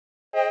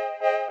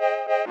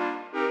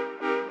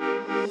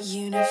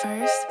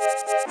Universe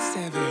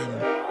 7.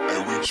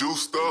 And we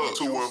juiced up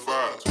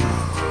 215.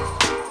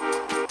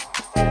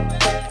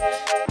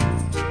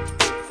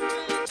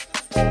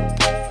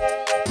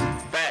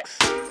 Facts.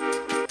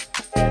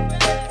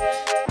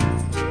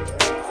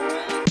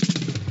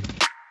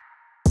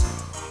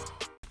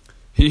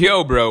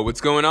 Yo, bro,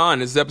 what's going on?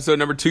 This is episode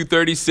number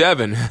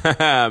 237. Man,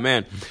 you're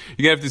going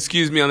to have to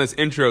excuse me on this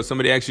intro.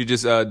 Somebody actually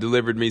just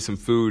delivered me some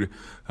food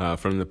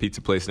from the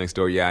pizza place next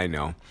door. Yeah, I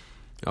know.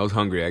 I was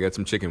hungry. I got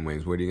some chicken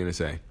wings. What are you going to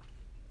say?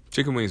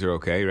 Chicken wings are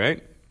okay,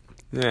 right?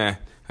 Yeah,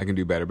 I can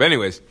do better. But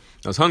anyways,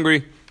 I was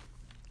hungry,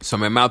 so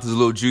my mouth is a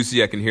little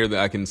juicy. I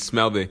can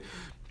smell the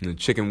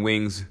chicken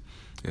wings,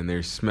 and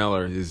their smell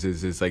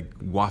is like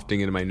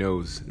wafting into my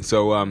nose.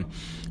 So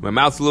my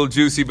mouth's a little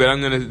juicy, but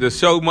the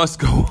show must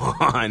go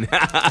on.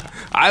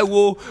 I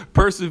will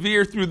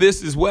persevere through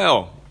this as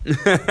well.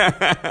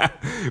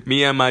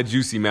 Me and my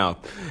juicy mouth.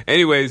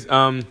 Anyways,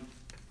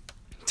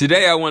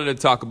 today I wanted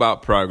to talk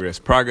about progress.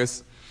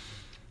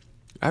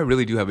 I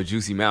really do have a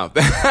juicy mouth.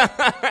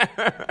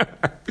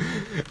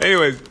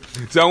 Anyways,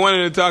 so I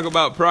wanted to talk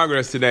about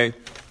progress today.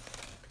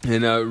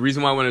 And the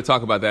reason why I want to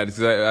talk about that is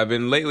because I've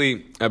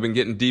been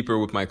getting deeper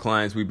with my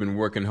clients. We've been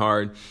working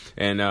hard,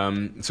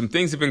 and some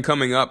things have been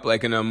coming up,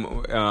 like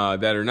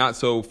that are not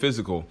so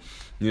physical.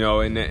 You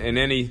know, in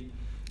any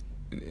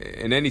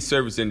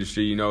service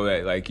industry, you know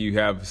that like you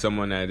have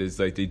someone that is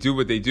like they do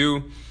what they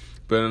do,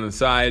 but on the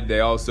side they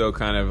also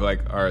kind of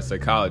like are a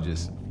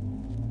psychologist.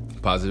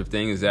 Positive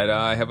thing is that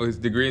I have a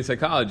degree in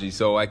psychology,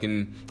 so I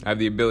have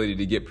the ability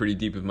to get pretty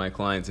deep with my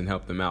clients and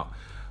help them out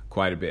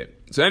quite a bit.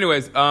 So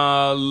anyways,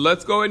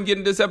 let's go ahead and get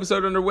into this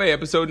episode underway.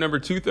 Episode number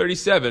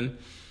 237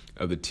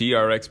 of the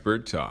TR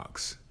Expert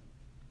Talks.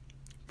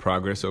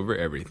 Progress over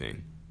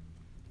everything.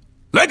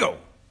 Let go!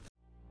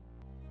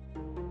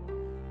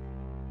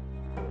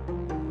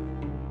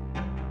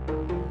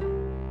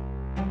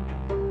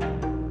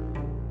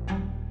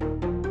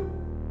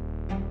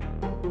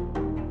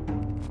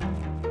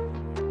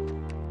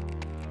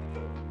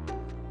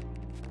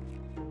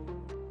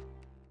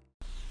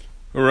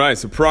 All right,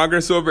 so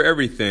progress over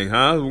everything,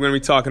 huh? We're going to be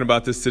talking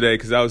about this today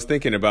because I was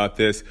thinking about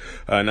this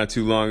not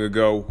too long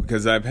ago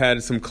because I've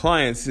had some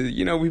clients,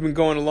 you know, we've been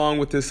going along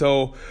with this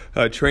whole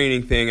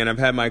training thing, and I've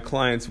had my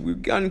clients,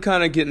 we've gotten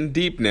kind of getting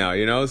deep now,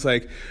 you know? It's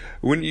like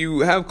when you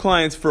have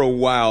clients for a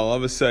while, all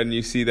of a sudden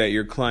you see that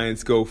your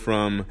clients go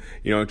from,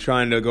 you know,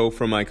 trying to go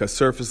from like a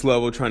surface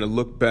level, trying to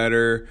look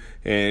better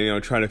and, you know,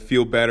 trying to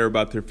feel better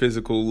about their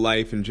physical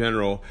life in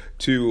general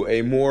to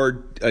a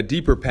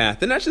deeper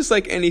path. And that's just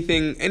like any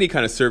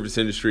kind of service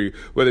industry,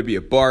 whether it be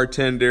a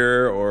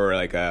bartender or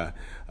like your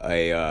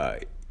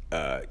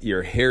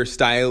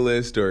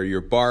hairstylist or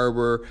your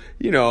barber,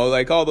 you know,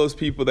 like all those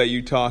people that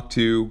you talk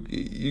to,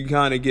 you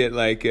kind of get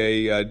like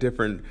a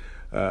different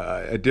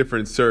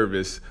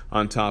service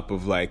on top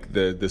of like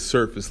the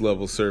surface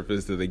level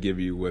service that they give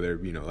you, whether,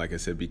 you know, like I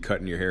said, be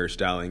cutting your hair,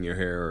 styling your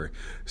hair, or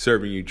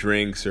serving you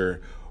drinks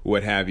or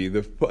what have you.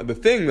 The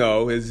thing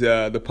though is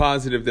the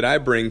positive that I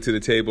bring to the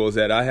table is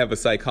that I have a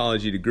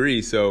psychology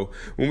degree. So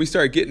when we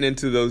start getting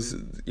into those,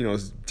 you know,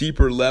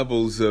 deeper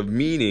levels of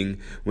meaning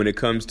when it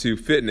comes to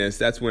fitness,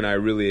 that's when I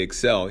really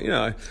excel. You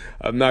know,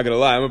 I'm not gonna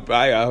lie,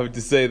 I have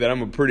to say that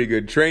I'm a pretty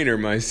good trainer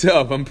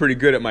myself. I'm pretty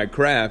good at my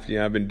craft. You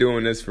know, I've been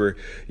doing this for,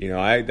 you know,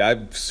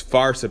 I've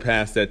far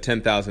surpassed that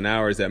 10,000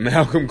 hours that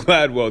Malcolm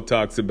Gladwell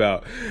talks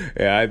about.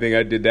 Yeah, I think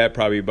I did that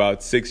probably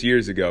about 6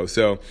 years ago.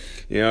 So,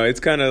 you know,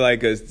 it's kind of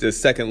like a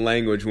second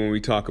language when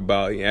we talk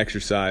about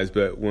exercise,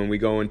 but when we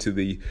go into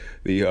the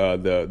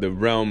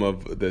realm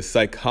of the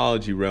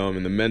psychology realm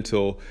and the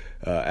mental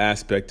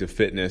aspect of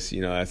fitness,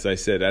 you know, as I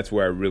said, that's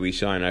where I really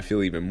shine. I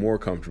feel even more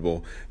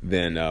comfortable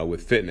than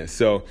with fitness.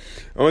 So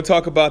I want to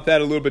talk about that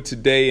a little bit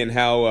today and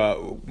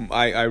how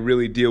I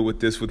really deal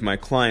with this with my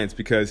clients,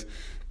 because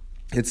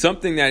it's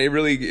something that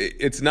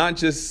it's not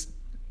just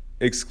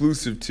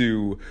exclusive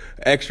to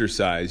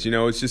exercise. You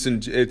know, it's just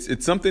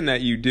it's something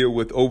that you deal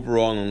with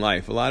overall in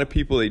life. A lot of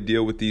people, they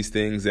deal with these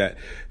things that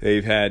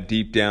they've had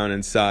deep down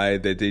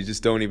inside that they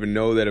just don't even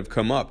know that have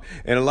come up.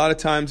 And a lot of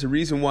times the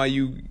reason why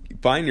you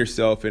find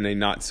yourself in a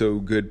not so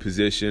good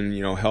position,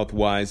 you know, health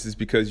wise, is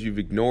because you've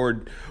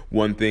ignored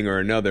one thing or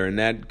another, and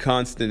that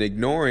constant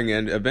ignoring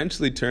and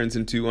eventually turns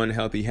into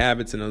unhealthy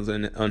habits, and those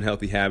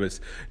unhealthy habits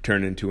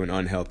turn into an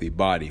unhealthy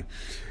body.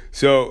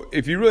 So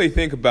if you really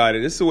think about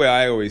it, this is the way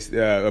I always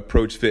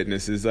approach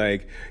fitness, is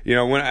like, you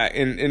know, when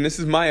and this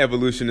is my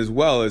evolution as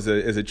well as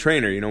a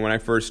trainer. You know, when I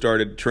first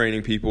started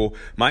training people,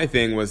 my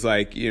thing was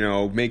like, you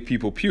know, make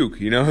people puke.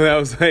 You know, that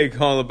was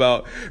like all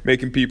about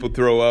making people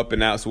throw up,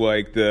 and that's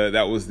like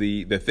that was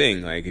the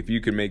thing. Like, if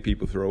you could make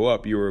people throw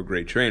up, you were a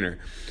great trainer.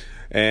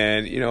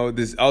 And, you know,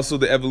 there's also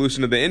the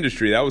evolution of the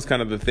industry. That was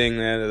kind of the thing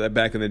that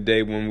back in the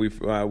day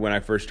when I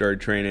first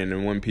started training,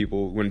 and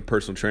when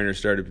personal trainers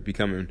started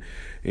becoming,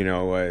 you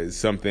know,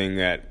 something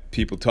that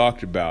people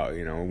talked about,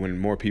 you know, when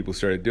more people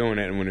started doing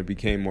it and when it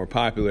became more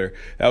popular,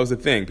 that was the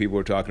thing. People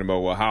were talking about,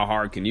 well, how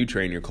hard can you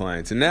train your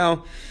clients? And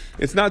now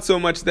it's not so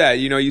much that,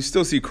 you know, you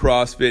still see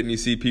CrossFit and you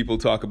see people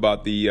talk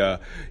about the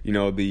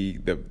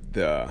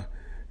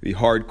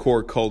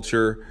hardcore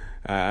culture.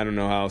 I don't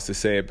know how else to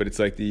say it, but it's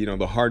like the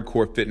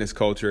hardcore fitness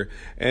culture.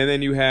 And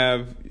then you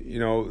have,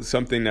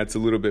 something that's a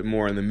little bit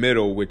more in the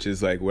middle, which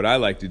is like what I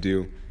like to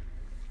do.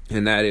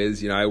 And that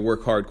is, I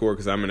work hardcore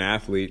because I'm an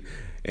athlete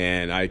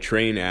and I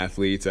train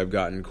athletes. I've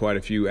gotten quite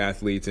a few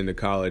athletes into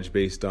college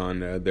based on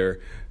their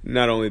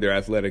not only their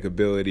athletic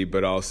ability,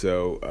 but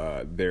also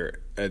their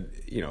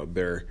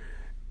adeptness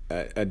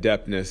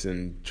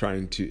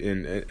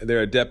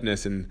their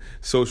adeptness in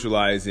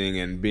socializing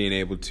and being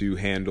able to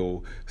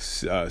handle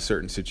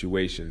certain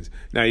situations.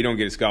 Now, you don't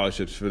get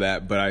scholarships for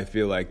that, but I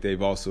feel like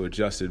they've also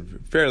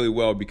adjusted fairly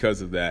well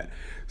because of that.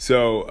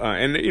 So,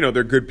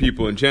 they're good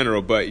people in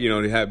general, but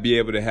to be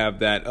able to have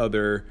that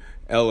other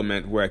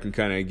element where I can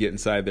kind of get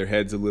inside their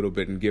heads a little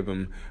bit and give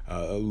them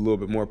a little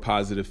bit more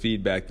positive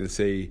feedback than,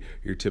 say,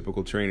 your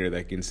typical trainer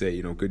that can say,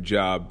 good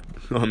job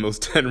on those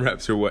 10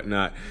 reps or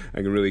whatnot. I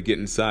can really get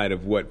inside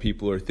of what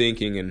people are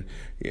thinking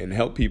and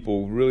help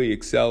people really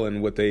excel in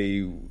what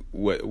they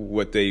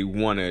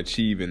want to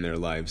achieve in their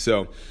lives.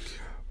 So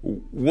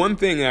one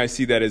thing I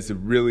see that is a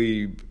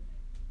really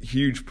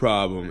huge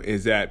problem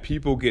is that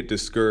people get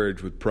discouraged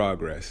with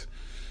progress.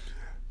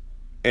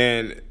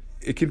 And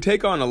it can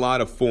take on a lot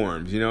of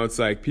forms. It's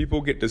like people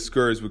get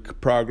discouraged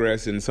with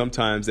progress, and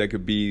sometimes it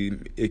could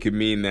mean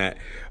that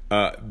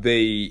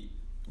they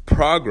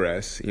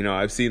progress.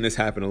 I've seen this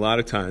happen a lot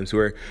of times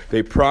where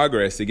they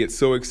progress. They get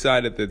so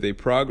excited that they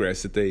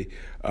progress that they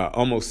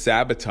almost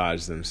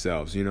sabotage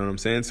themselves. You know what I'm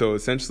saying? So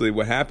essentially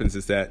what happens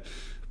is that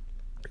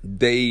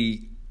they're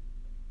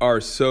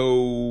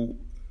so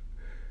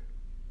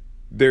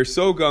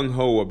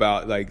gung-ho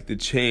about like the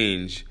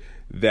change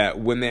that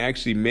when they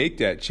actually make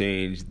that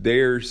change,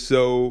 their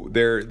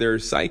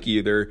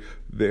psyche, they're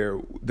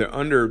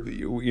under,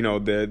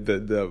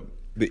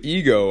 the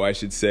ego, I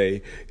should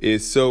say,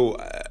 is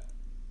so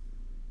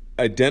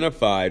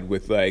identified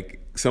with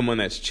like someone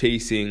that's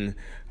chasing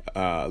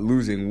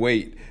losing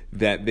weight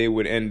that they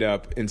would end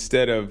up,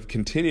 instead of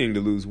continuing to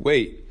lose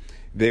weight,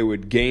 they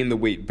would gain the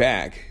weight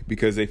back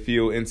because they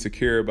feel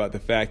insecure about the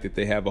fact that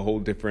they have a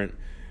different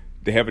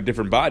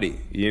body.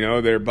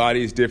 Their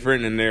body's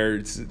different, and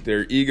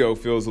their ego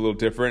feels a little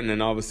different, and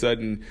then all of a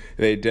sudden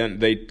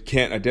they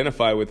can't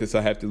identify with this.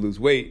 I have to lose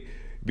weight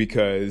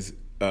because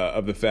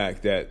of the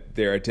fact that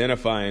they're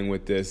identifying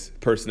with this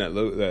person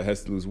that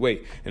has to lose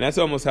weight, and that's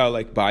almost how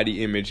like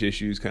body image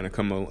issues kind of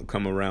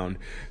come around.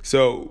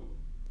 So.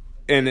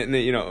 And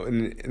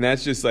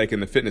that's just like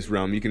in the fitness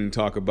realm. You can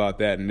talk about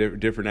that in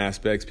different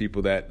aspects.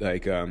 People that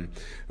like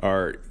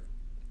are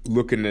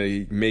looking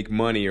to make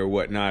money or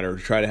whatnot, or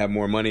try to have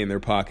more money in their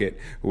pocket,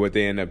 what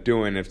they end up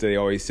doing, if they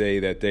always say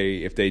that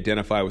if they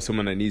identify with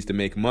someone that needs to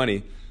make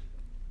money,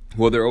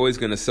 well, they're always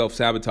going to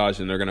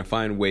self-sabotage, and they're going to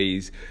find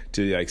ways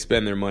to like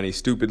spend their money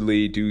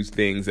stupidly, do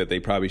things that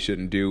they probably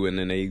shouldn't do, and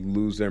then they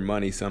lose their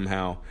money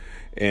somehow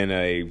in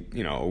a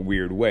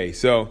weird way.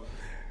 So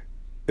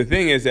the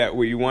thing is that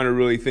what you want to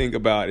really think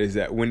about is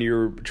that when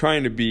you're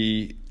trying to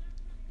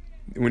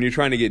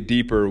get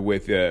deeper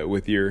with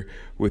your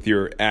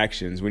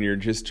actions, when you're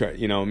just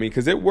trying,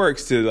 because it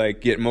works to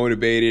like get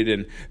motivated,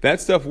 and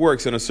that stuff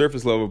works on a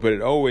surface level, but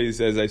it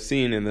always, as I've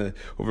seen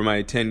over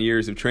my 10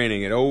 years of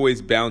training, it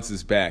always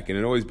bounces back, and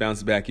it always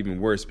bounces back even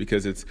worse,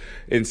 because it's,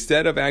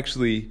 instead of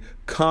actually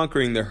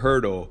conquering the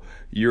hurdle,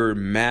 you're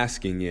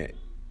masking it.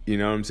 You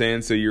know what I'm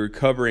saying? So you're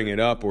covering it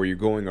up, or you're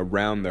going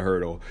around the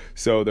hurdle.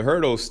 So the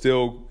hurdle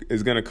still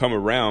is going to come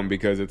around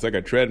because it's like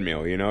a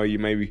treadmill. You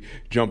maybe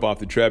jump off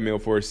the treadmill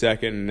for a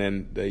second,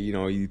 and then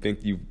you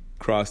think you've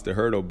crossed the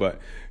hurdle,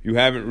 but you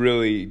haven't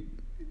really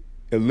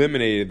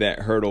eliminated that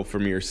hurdle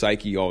from your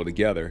psyche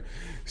altogether.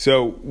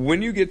 So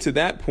when you get to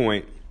that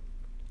point,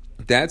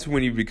 that's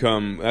when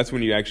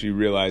you actually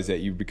realize that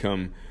you've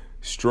become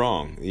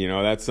strong.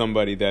 That's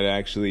somebody that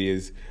actually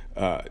is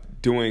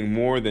doing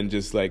more than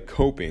just like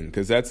coping,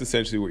 because that's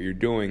essentially what you're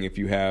doing if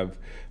you have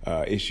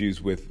issues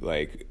with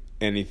like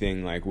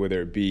anything, like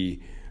whether it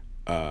be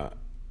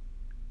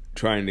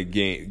trying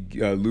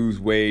to lose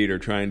weight, or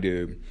trying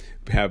to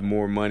have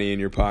more money in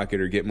your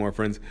pocket, or get more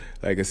friends.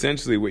 Like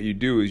essentially what you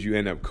do is you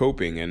end up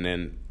coping, and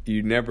then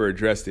you never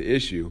address the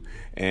issue.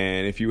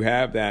 And if you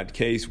have that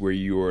case where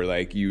you're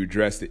like you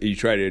try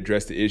to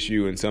address the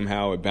issue and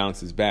somehow it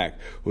bounces back,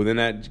 well, then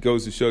that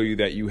goes to show you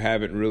that you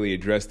haven't really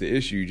addressed the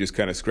issue. You just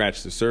kind of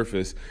scratched the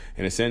surface,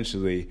 and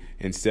essentially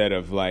instead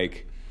of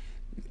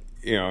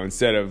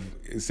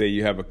say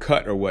you have a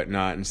cut or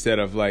whatnot, instead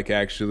of like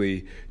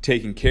actually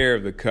taking care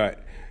of the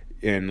cut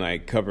and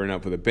like covering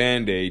up with a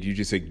Band-Aid, you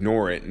just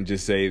ignore it and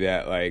just say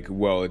that like,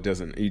 well, it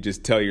doesn't. You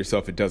just tell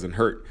yourself it doesn't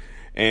hurt.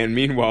 And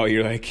meanwhile,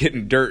 you're like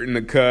getting dirt in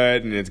the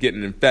cut, and it's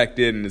getting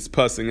infected, and it's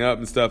pussing up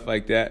and stuff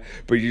like that.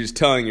 But you're just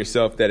telling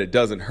yourself that it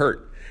doesn't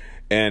hurt.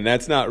 And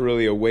that's not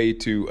really a way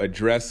to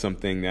address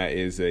something that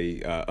is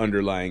a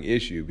underlying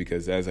issue,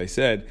 because as I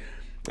said,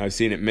 I've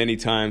seen it many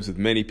times with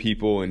many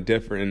people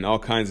in all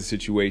kinds of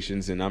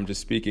situations, and I'm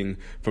just speaking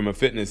from a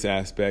fitness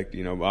aspect.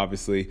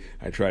 Obviously,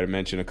 I try to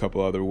mention a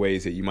couple other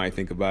ways that you might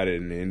think about it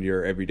in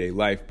your everyday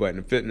life, but in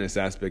a fitness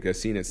aspect, I've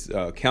seen it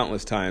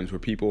countless times where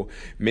people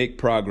make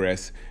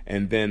progress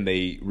and then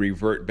they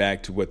revert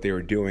back to what they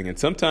were doing, and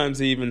sometimes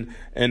they even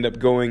end up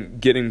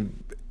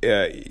getting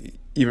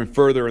even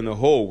further in the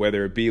hole,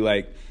 whether it be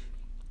like,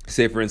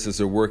 say, for instance,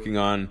 they're working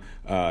on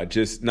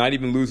just not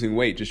even losing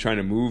weight, just trying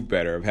to move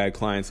better. I've had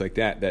clients like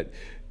that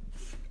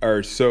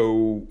are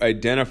so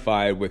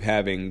identified with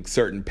having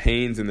certain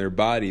pains in their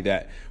body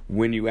that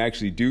when you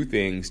actually do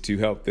things to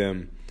help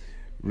them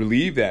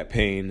relieve that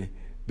pain,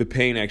 the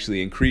pain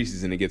actually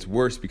increases and it gets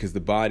worse because the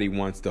body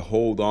wants to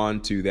hold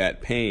on to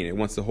that pain. It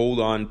wants to hold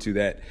on to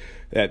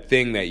that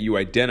thing that you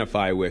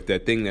identify with,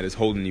 that thing that is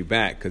holding you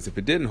back. Because if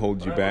it didn't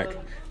hold you back,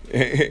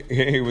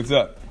 hey, what's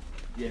up?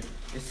 Yeah,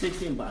 it's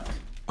 16 bucks.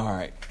 All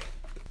right.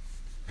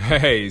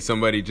 Hey,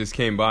 somebody just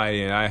came by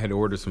and I had to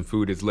order some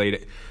food. It's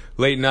late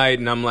night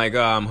and I'm like,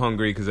 I'm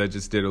hungry because I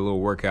just did a little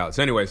workout.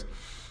 So anyways,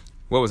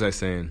 what was I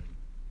saying?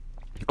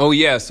 Oh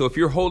yeah, so if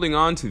you're holding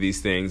on to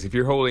these things,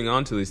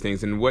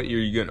 and what are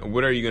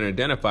you gonna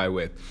identify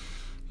with?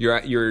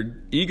 Your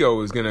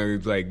ego is gonna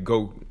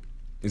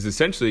is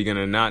essentially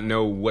gonna not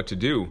know what to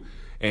do,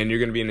 and you're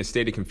gonna be in a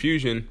state of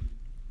confusion,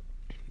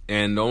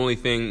 and the only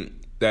thing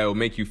that will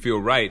make you feel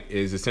right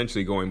is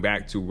essentially going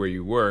back to where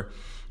you were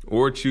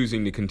or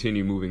choosing to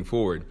continue moving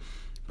forward.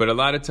 But a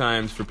lot of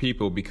times for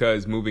people,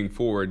 because moving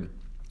forward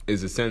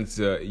is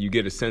you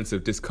get a sense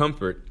of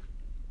discomfort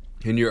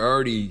and you're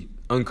already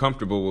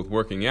uncomfortable with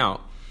working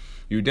out,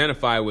 you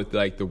identify with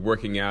the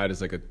working out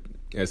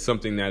as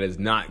something that is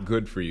not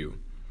good for you.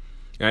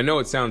 And I know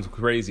it sounds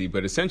crazy,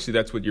 but essentially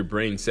that's what your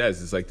brain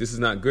says. It's like, this is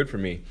not good for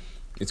me.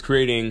 It's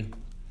creating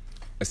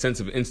a sense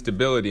of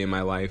instability in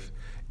my life,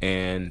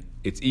 and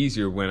it's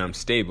easier when I'm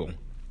stable.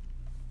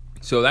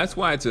 So that's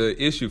why it's an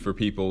issue for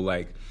people.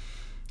 Like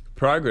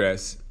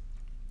progress,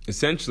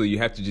 essentially you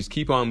have to just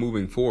keep on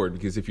moving forward,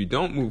 because if you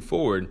don't move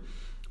forward,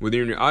 well,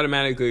 then you're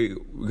automatically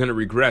going to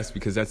regress,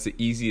 because that's the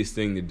easiest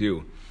thing to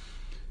do.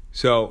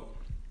 So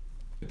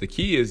the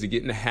key is to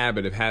get in the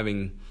habit of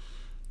having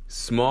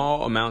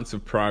small amounts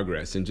of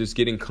progress and just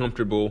getting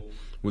comfortable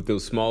with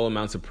those small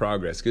amounts of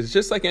progress. Because it's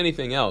just like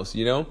anything else,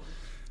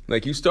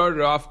 like you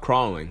started off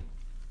crawling,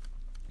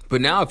 but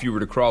now if you were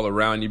to crawl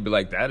around, you'd be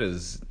like, that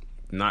is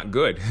not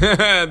good.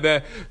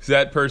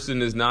 that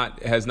person has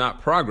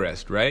not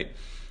progressed, right?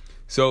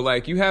 So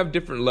like you have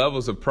different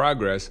levels of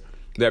progress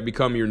that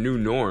become your new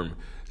norm.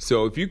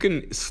 So if you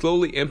can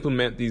slowly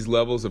implement these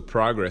levels of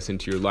progress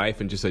into your life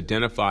and just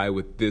identify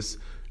with this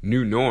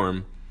new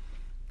norm,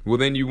 well,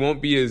 then you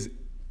won't be as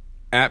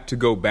apt to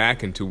go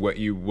back into what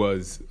you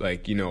was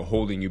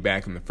holding you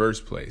back in the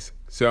first place.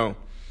 So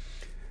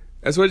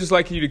that's what I'd just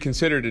like you to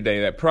consider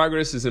today, that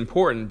progress is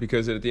important,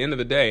 because at the end of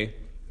the day,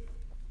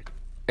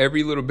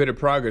 every little bit of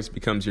progress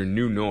becomes your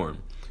new norm.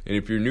 And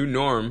if your new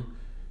norm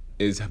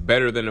is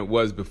better than it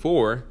was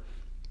before,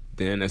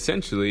 then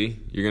essentially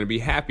you're going to be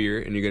happier,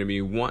 and you're going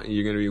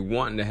to be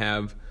wanting to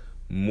have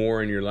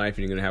more in your life,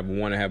 and you're going to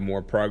want to have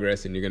more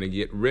progress, and you're going to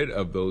get rid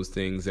of those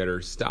things that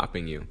are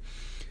stopping you.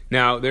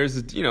 Now,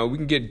 we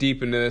can get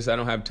deep into this. I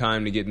don't have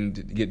time to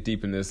get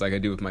deep in this like I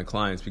do with my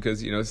clients,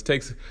 because it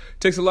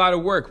takes a lot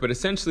of work. But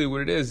essentially,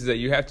 what it is that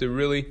you have to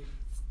really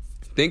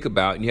think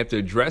about, and you have to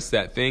address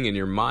that thing in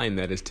your mind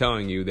that is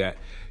telling you that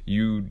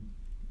you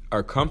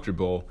are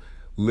comfortable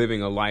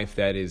living a life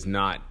that is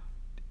not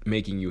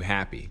making you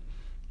happy.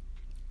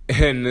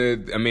 And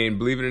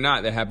believe it or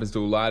not, that happens to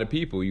a lot of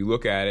people. You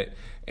look at it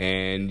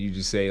and you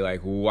just say,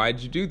 like, well, why'd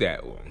you do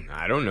that? Well,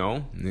 I don't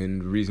know.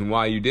 And the reason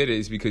why you did it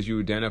is because you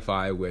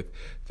identify with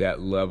that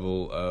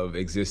level of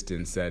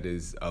existence that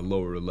is a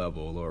lower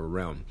level, a lower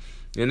realm.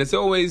 And it's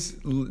always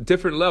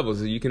different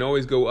levels. You can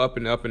always go up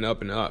and up and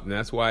up and up. And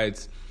that's why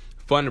it's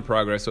fun to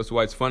progress. That's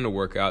why it's fun to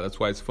work out. That's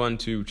why it's fun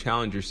to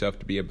challenge yourself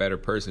to be a better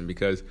person,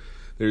 because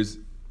there's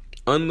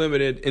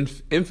unlimited,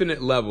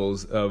 infinite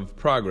levels of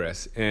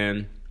progress.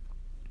 And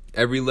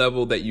every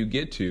level that you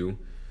get to,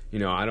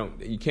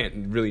 you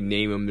can't really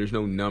name them. There's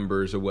no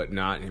numbers or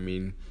whatnot.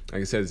 Like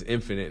I said, it's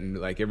infinite, and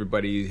like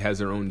everybody has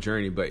their own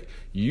journey. But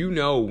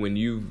when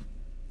you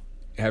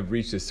have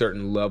reached a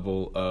certain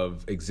level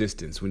of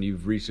existence, when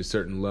you've reached a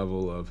certain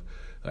level of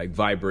like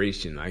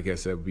vibration, I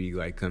guess that would be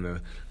like kind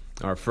of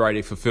our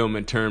Friday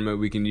fulfillment term that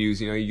we can use.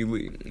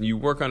 You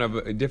work on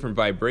a different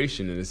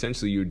vibration, and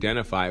essentially you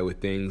identify with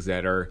things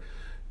that are,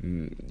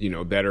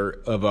 that are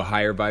of a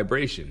higher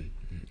vibration.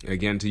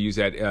 Again, to use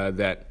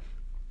that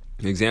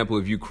example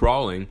of you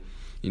crawling,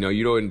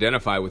 you don't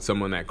identify with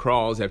someone that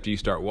crawls after you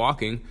start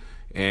walking,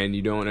 and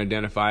you don't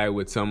identify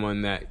with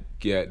someone that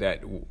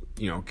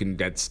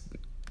that's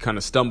kind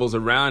of stumbles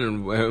around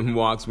and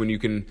walks when you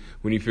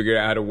figure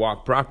out how to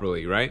walk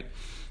properly, right?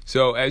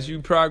 So as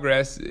you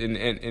progress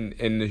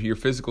in your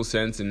physical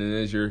sense, and then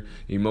as your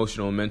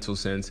emotional and mental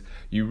sense,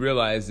 you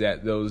realize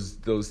that those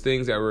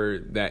things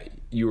that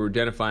you were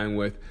identifying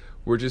with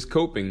were just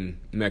coping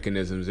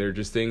mechanisms. They're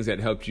just things that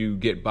helped you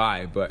get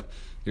by. But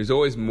There's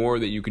always more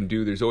that you can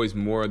do. There's always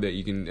more that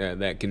you can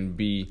that can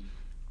be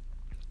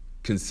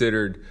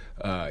considered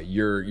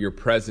your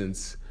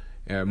presence,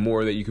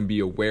 more that you can be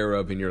aware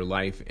of in your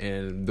life.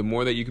 And the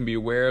more that you can be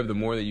aware of, the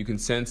more that you can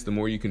sense, the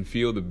more you can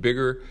feel, the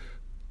bigger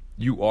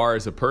you are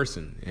as a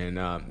person. And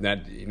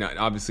that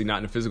obviously not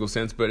in a physical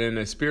sense, but in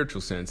a spiritual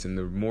sense. And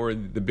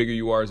the bigger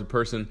you are as a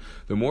person,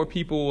 the more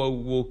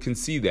people can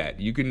see that.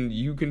 You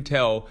can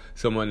tell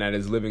someone that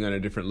is living on a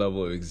different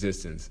level of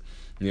existence.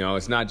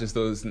 It's not just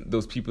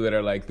those people that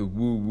are like the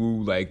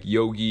woo-woo, like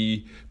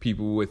yogi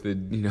people with the,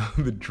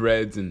 the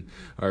dreads and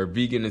are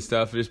vegan and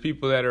stuff. There's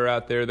people that are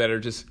out there that are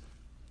just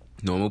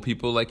normal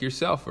people like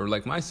yourself or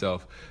like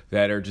myself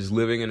that are just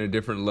living in a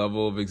different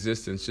level of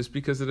existence just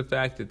because of the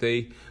fact that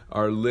they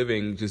are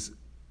living just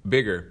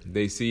bigger.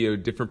 They see a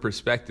different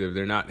perspective.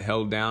 They're not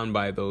held down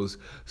by those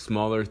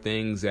smaller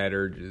things that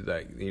are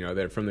like, that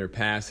are from their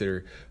past that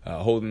are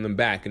holding them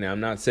back. And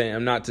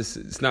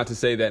it's not to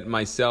say that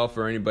myself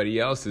or anybody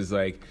else is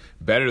like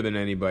better than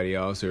anybody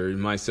else, or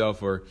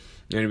myself or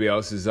anybody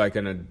else is like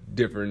on a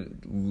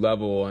different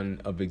level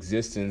of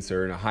existence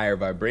or in a higher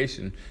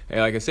vibration.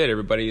 And like I said,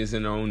 everybody is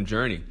in their own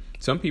journey.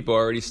 Some people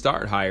already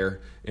start higher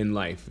in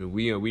life.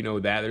 We know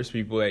that. There's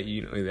people that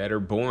that are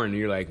born, and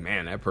you're like,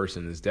 man, that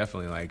person is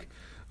definitely like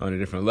on a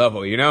different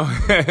level,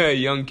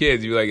 Young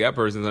kids, you're like, that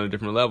person's on a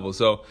different level.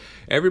 So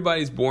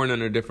everybody's born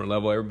on a different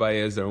level.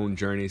 Everybody has their own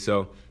journey.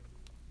 So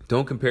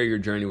don't compare your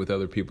journey with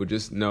other people.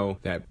 Just know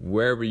that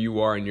wherever you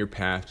are in your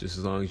path, just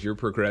as long as you're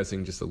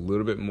progressing just a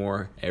little bit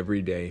more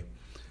every day,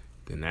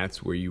 then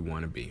that's where you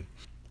want to be.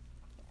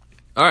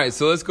 All right,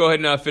 so let's go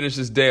ahead and finish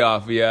this day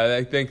off. Yeah,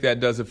 I think that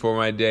does it for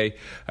my day.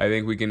 I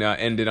think we can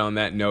end it on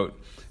that note.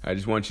 I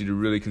just want you to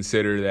really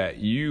consider that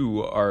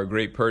you are a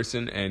great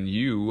person, and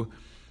you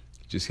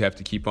just have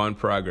to keep on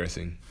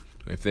progressing.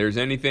 If there's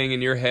anything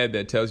in your head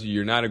that tells you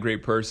you're not a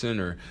great person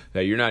or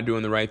that you're not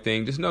doing the right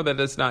thing, just know that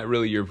that's not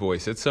really your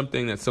voice. It's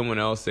something that someone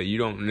else that you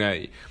don't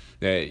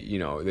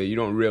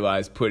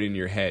realize put in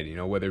your head.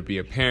 Whether it be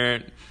a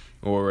parent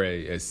or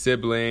a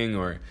sibling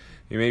or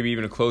maybe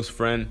even a close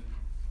friend.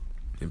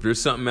 If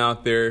there's something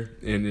out there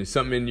and there's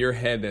something in your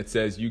head that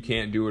says you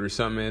can't do it, or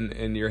something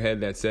in your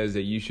head that says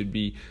that you should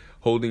be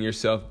holding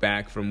yourself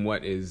back from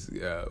what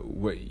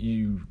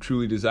you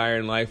truly desire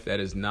in life, that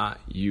is not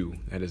you.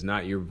 That is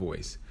not your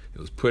voice. It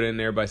was put in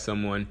there by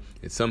someone.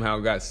 It somehow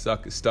got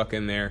stuck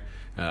in there,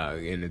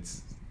 and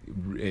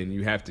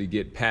you have to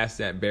get past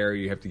that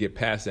barrier. You have to get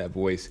past that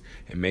voice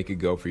and make it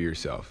go for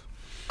yourself.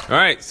 All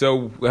right,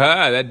 so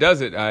that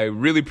does it. I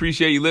really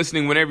appreciate you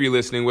listening whenever you're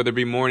listening, whether it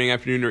be morning,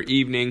 afternoon, or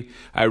evening.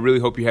 I really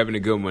hope you're having a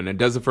good one. That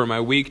does it for my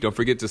week. Don't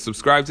forget to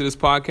subscribe to this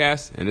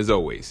podcast, and as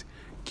always,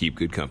 keep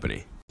good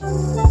company.